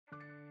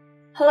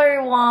Hello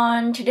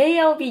everyone, today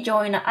I'll be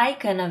drawing an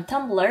icon of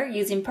Tumbler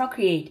using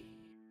Procreate.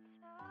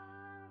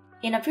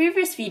 In a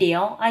previous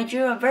video, I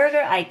drew a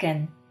burger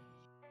icon.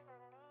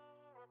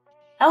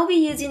 I'll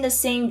be using the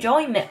same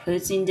drawing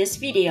methods in this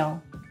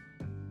video.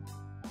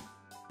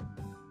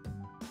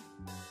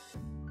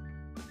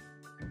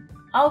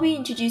 I'll be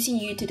introducing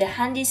you to the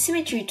handy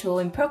Symmetry Tool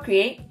in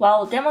Procreate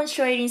while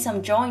demonstrating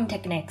some drawing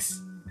techniques.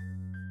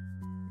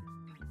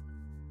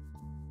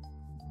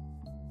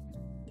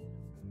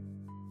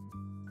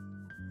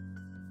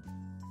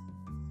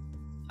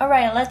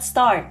 Alright, let's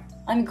start.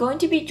 I'm going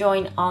to be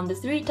drawing on the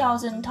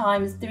 3000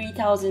 x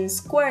 3000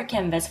 square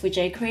canvas which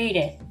I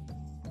created.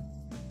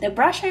 The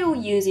brush I will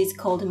use is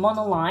called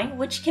Monoline,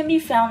 which can be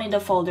found in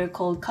the folder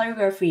called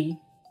Calligraphy.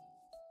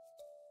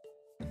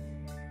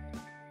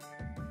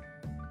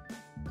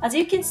 As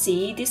you can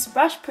see, this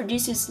brush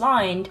produces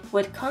lines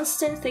with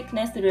constant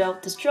thickness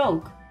throughout the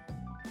stroke.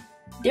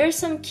 There are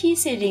some key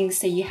settings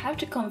that you have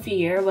to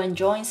configure when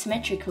drawing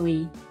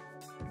symmetrically.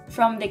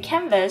 From the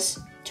canvas,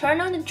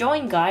 turn on the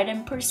drawing guide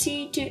and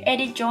proceed to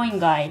Edit Drawing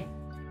Guide.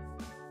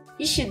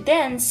 You should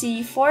then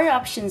see 4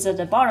 options at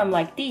the bottom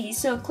like these,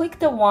 so click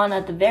the one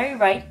at the very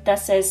right that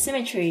says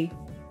Symmetry.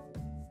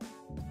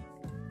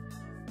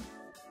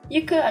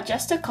 You could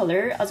adjust the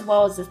color as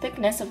well as the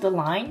thickness of the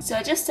line, so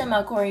adjust them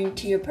according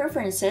to your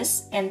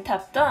preferences and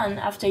tap Done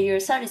after you're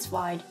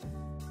satisfied.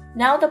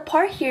 Now the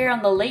part here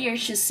on the layer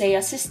should say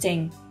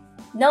Assisting.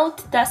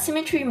 Note that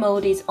Symmetry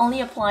mode is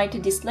only applied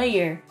to this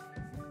layer.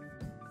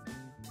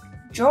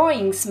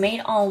 Drawings made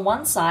on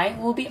one side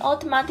will be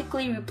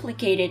automatically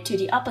replicated to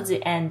the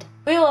opposite end.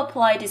 We will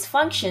apply this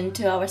function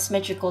to our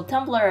symmetrical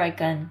tumbler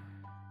icon.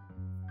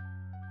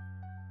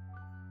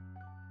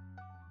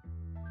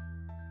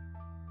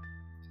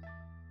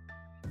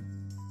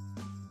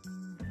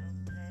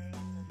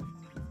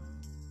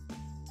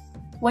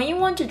 When you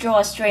want to draw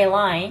a straight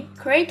line,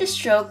 create the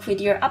stroke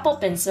with your Apple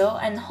Pencil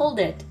and hold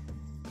it.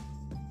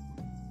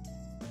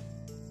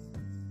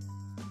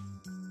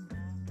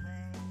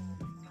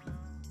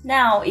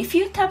 Now, if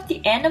you tap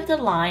the end of the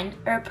line,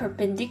 a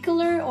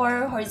perpendicular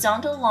or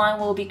horizontal line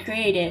will be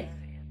created.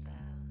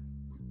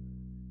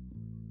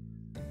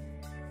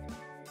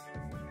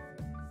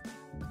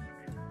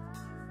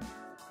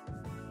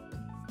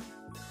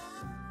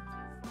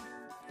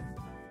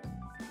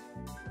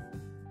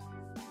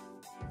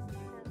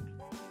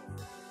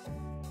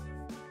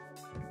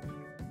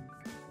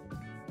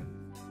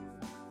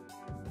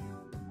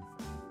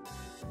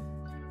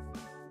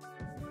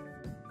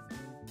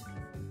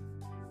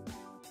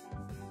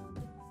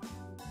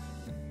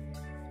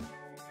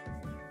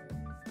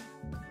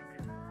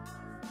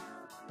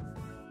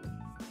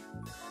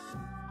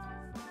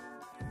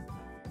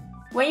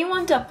 When you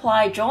want to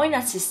apply drawing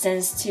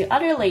assistance to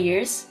other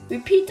layers,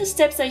 repeat the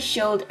steps I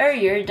showed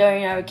earlier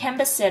during our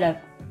canvas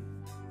setup.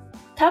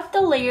 Tap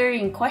the layer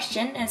in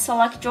question and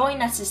select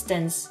Drawing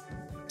Assistance,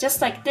 just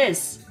like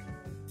this.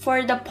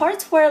 For the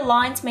parts where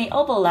lines may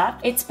overlap,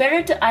 it's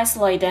better to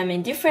isolate them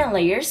in different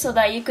layers so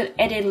that you could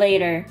edit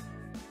later.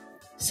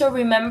 So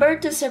remember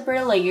to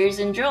separate layers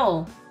and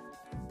draw.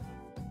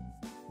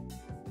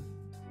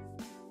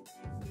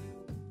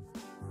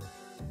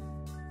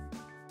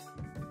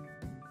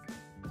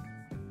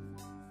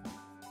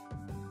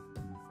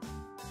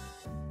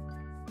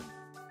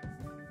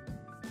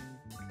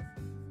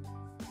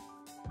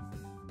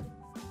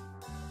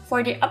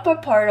 For the upper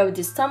part of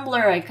this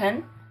tumbler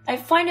icon, I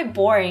find it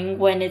boring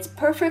when it's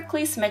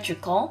perfectly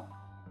symmetrical,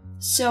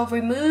 so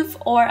remove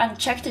or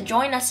uncheck the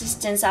Drawing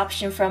Assistance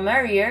option from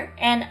earlier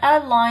and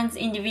add lines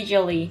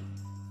individually.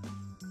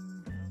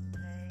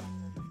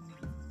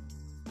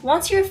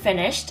 Once you're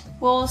finished,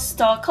 we'll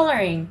start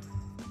coloring.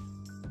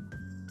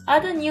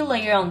 Add a new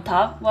layer on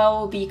top while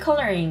we'll be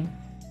coloring.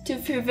 To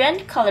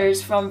prevent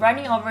colors from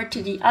running over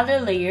to the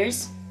other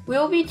layers,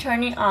 we'll be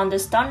turning on the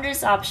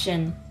Standards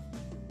option.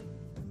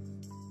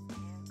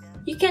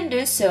 You can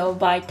do so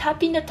by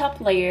tapping the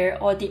top layer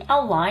or the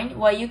outline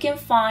where you can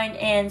find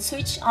and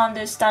switch on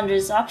the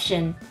Standards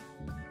option.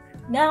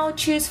 Now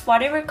choose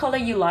whatever color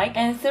you like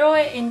and throw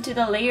it into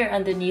the layer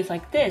underneath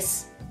like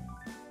this.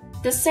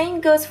 The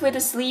same goes with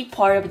the sleeve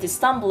part of this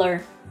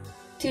tumbler.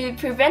 To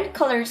prevent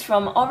colors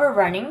from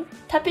overrunning,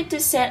 tap it to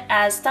set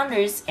as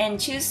Standards and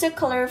choose the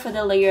color for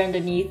the layer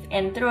underneath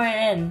and throw it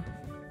in.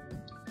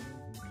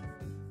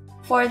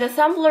 For the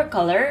tumbler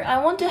color, I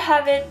want to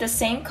have it the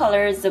same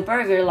color as the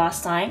burger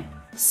last time,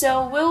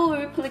 so we'll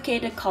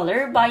replicate the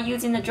color by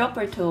using the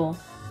dropper tool.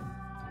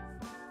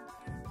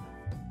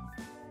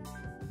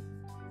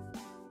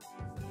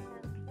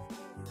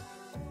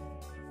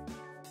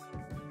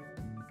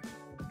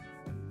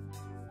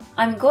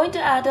 I'm going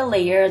to add a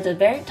layer at the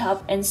very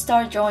top and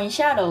start drawing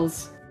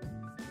shadows.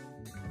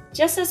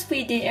 Just as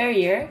we did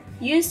earlier,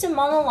 use the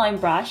monoline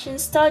brush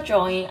and start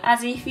drawing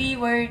as if we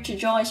were to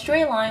draw a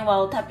straight line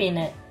while tapping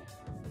it.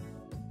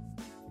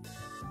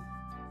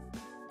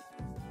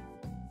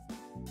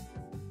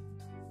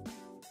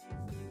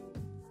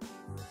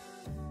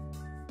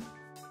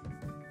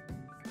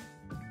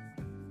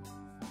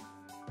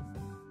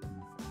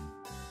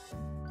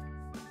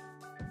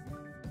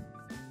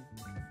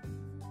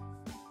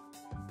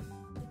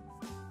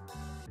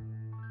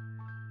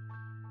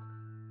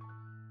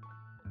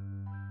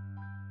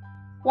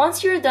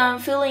 Once you're done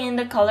filling in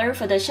the color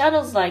for the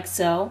shadows like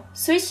so,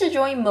 switch the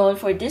drawing mode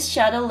for this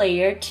shadow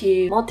layer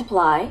to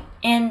multiply,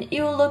 and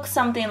it will look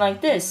something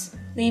like this,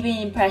 leaving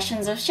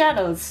impressions of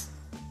shadows.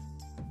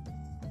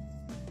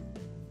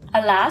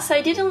 Alas,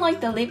 I didn't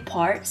like the lip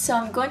part, so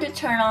I'm going to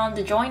turn on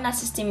the drawing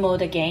assistant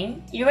mode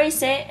again,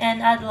 erase it,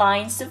 and add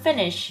lines to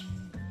finish.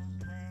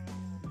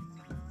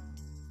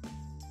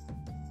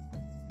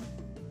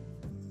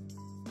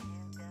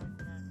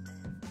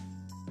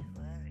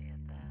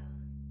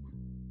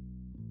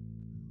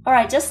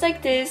 Alright, just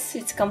like this,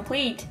 it's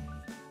complete.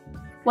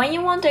 When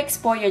you want to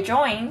export your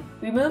drawing,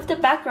 remove the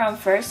background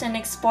first and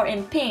export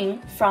in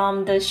PNG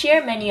from the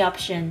Share menu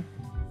option.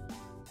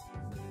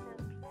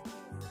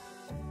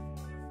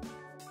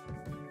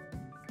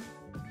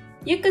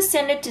 You could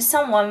send it to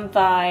someone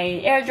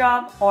by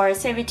AirDrop or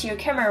save it to your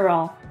camera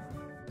roll.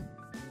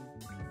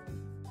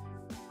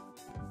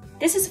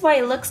 This is what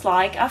it looks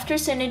like after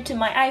sending it to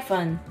my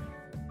iPhone.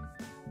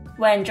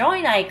 When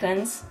drawing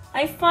icons,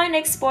 I find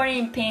exporting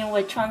in PNG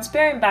with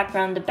transparent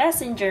background the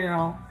best in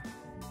general.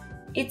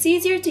 It's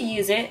easier to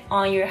use it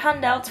on your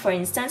handouts, for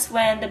instance,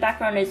 when the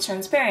background is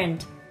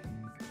transparent.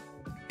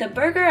 The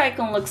burger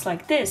icon looks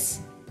like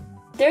this.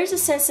 There's a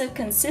sense of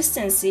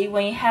consistency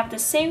when you have the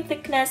same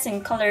thickness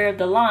and color of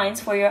the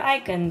lines for your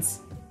icons.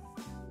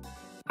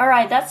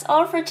 Alright, that's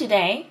all for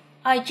today.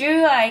 I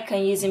drew an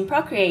icon using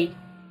Procreate.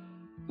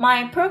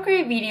 My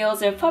Procreate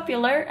videos are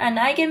popular and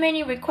I get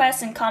many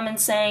requests and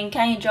comments saying,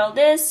 can you draw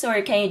this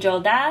or can you draw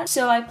that?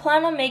 So I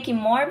plan on making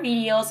more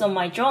videos on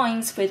my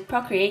drawings with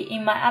Procreate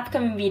in my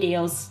upcoming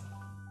videos.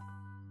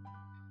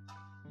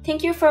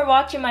 Thank you for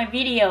watching my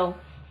video.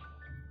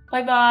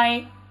 Bye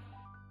bye.